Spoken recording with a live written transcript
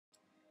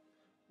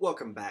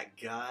Welcome back,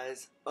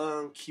 guys.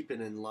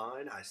 Keeping in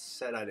line, I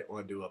said I didn't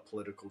want to do a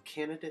political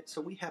candidate,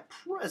 so we have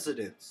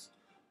presidents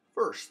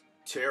versus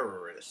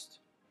terrorists.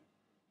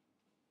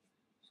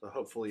 So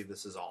hopefully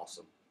this is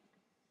awesome.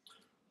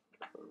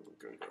 I'm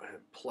going to go ahead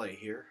and play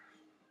here.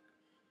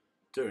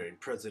 During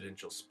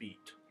presidential speech,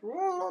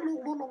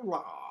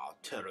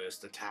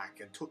 terrorist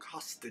attack and took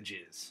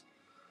hostages.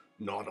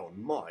 Not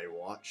on my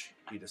watch.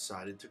 He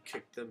decided to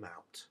kick them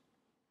out.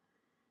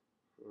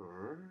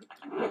 Alright.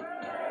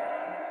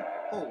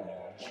 Holy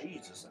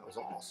Jesus, that was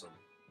awesome.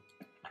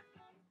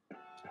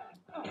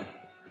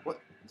 What?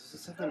 Does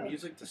this have the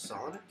music to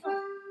Sonic?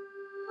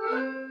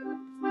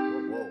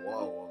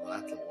 Whoa,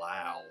 that's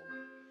loud.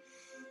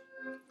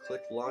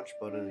 Click launch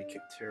button to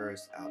kick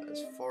terrorists out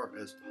as far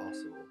as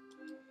possible.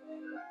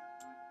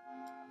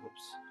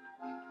 Whoops.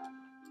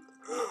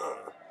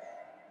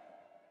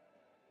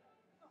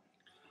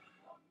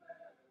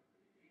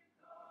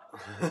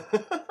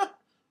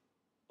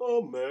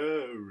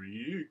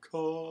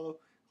 America.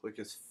 Click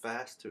as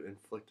fast to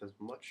inflict as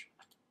much.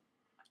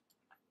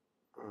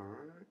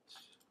 Alright.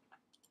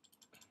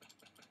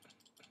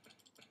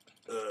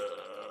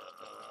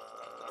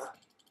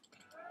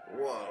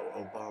 Whoa,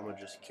 Obama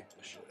just kicked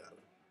the shit out of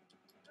him.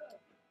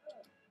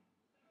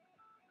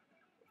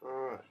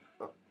 Alright.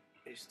 Oh,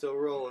 he's still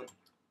rolling.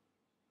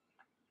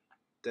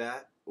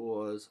 That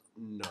was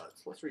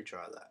nuts. Let's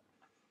retry that.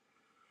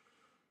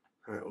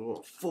 Alright, we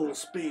want full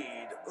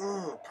speed.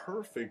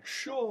 Perfect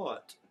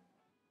shot.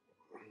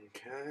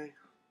 Okay.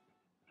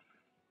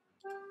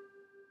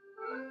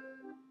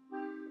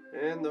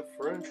 And the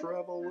French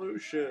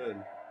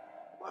Revolution.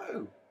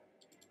 Whoa.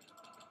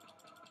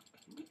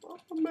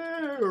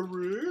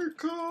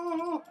 America.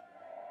 I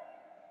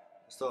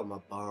still have my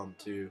bomb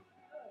too.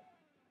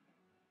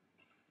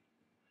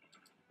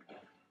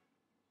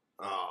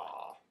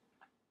 Oh.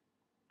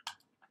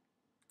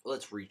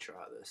 Let's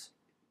retry this.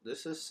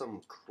 This is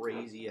some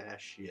crazy ass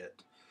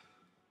shit.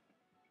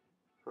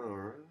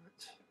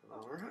 Alright.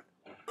 Alright.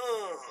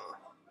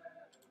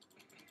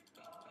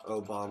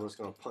 Obama's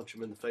gonna punch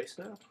him in the face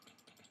now.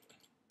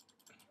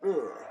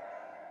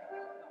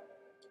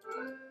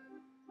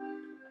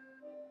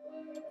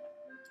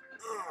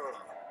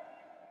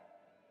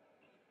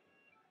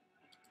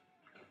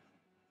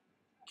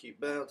 Keep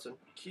bouncing.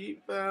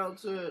 Keep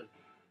bouncing.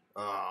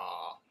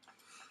 Ah.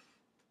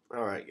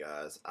 Alright,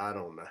 guys. I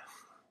don't know.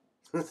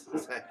 This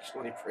is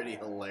actually pretty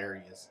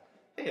hilarious.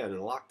 Hey, I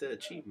unlocked the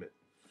achievement.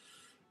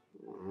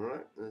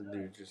 Alright. This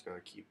dude's just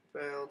gonna keep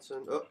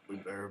bouncing. Oh, we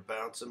better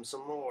bounce him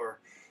some more.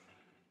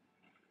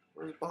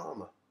 Where's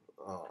Obama?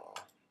 Oh.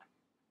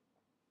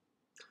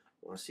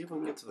 I want to see if we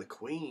can get to the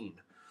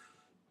Queen.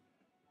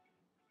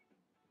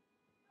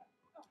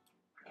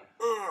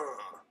 Oh,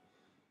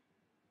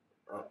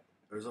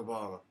 there's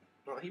Obama.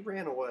 Oh, he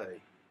ran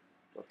away.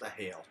 What the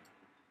hell?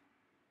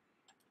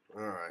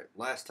 Alright,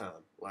 last time.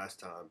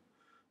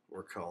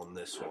 We're calling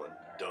this one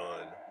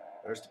done.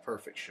 There's the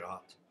perfect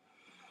shot.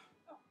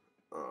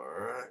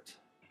 Alright.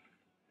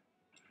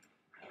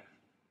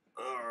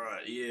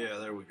 Alright, yeah,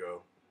 there we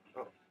go.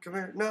 Oh, come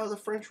here. No, the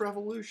French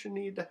Revolution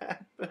needed to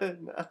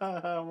happen.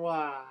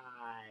 Why?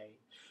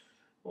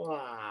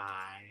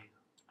 Why?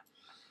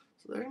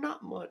 So there's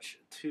not much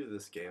to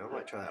this game. I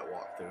might try that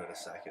walkthrough in a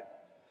second.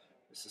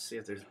 Just to see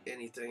if there's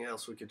anything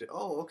else we could do.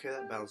 Oh, okay,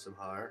 that bounced him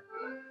higher.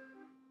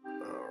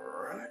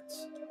 Alright.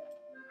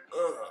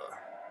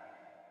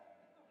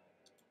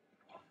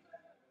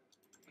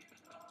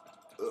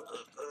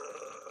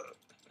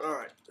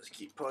 Alright, just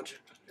keep punching.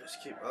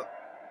 Just keep up.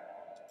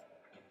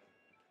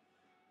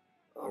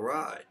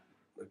 Alright.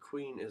 The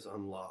Queen is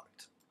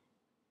unlocked.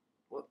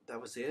 What? That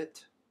was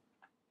it?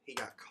 He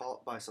got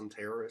caught by some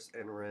terrorists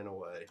and ran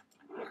away.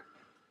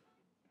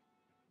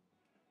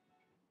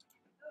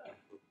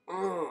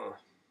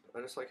 I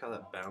just like how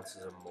that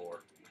bounces him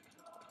more.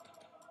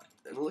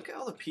 And look at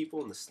all the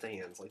people in the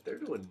stands. Like, they're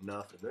doing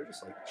nothing. They're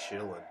just, like,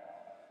 chilling.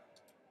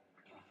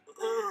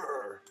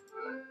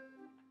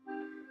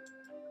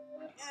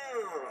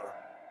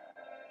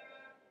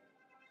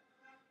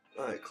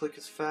 Alright, click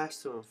as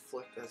fast to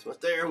inflict as much.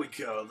 There we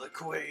go. The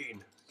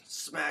Queen.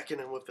 Smacking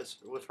him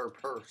with her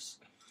purse.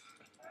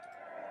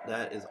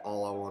 That is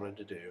all I wanted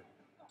to do.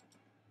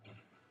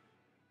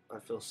 I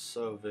feel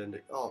so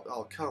vindicated.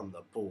 Oh, come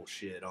the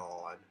bullshit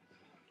on.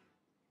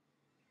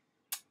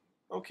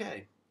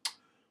 Okay.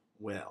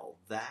 Well,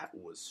 that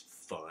was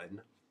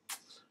fun.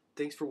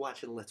 Thanks for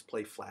watching Let's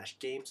Play Flash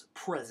Games.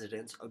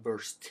 Presidents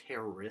vs.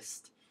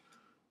 Terrorists.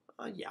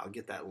 Yeah, I'll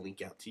get that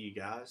link out to you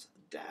guys.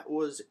 That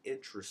was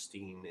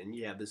interesting. And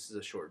yeah, this is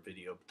a short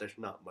video, but there's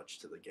not much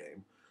to the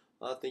game.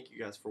 Thank you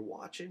guys for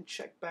watching.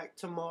 Check back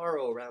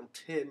tomorrow around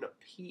 10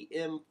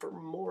 p.m. for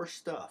more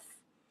stuff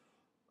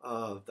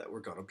that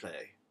we're going to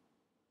play.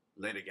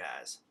 Later,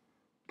 guys.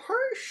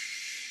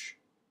 Peace.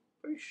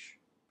 Peace.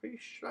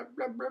 Peace.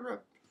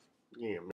 Yeah.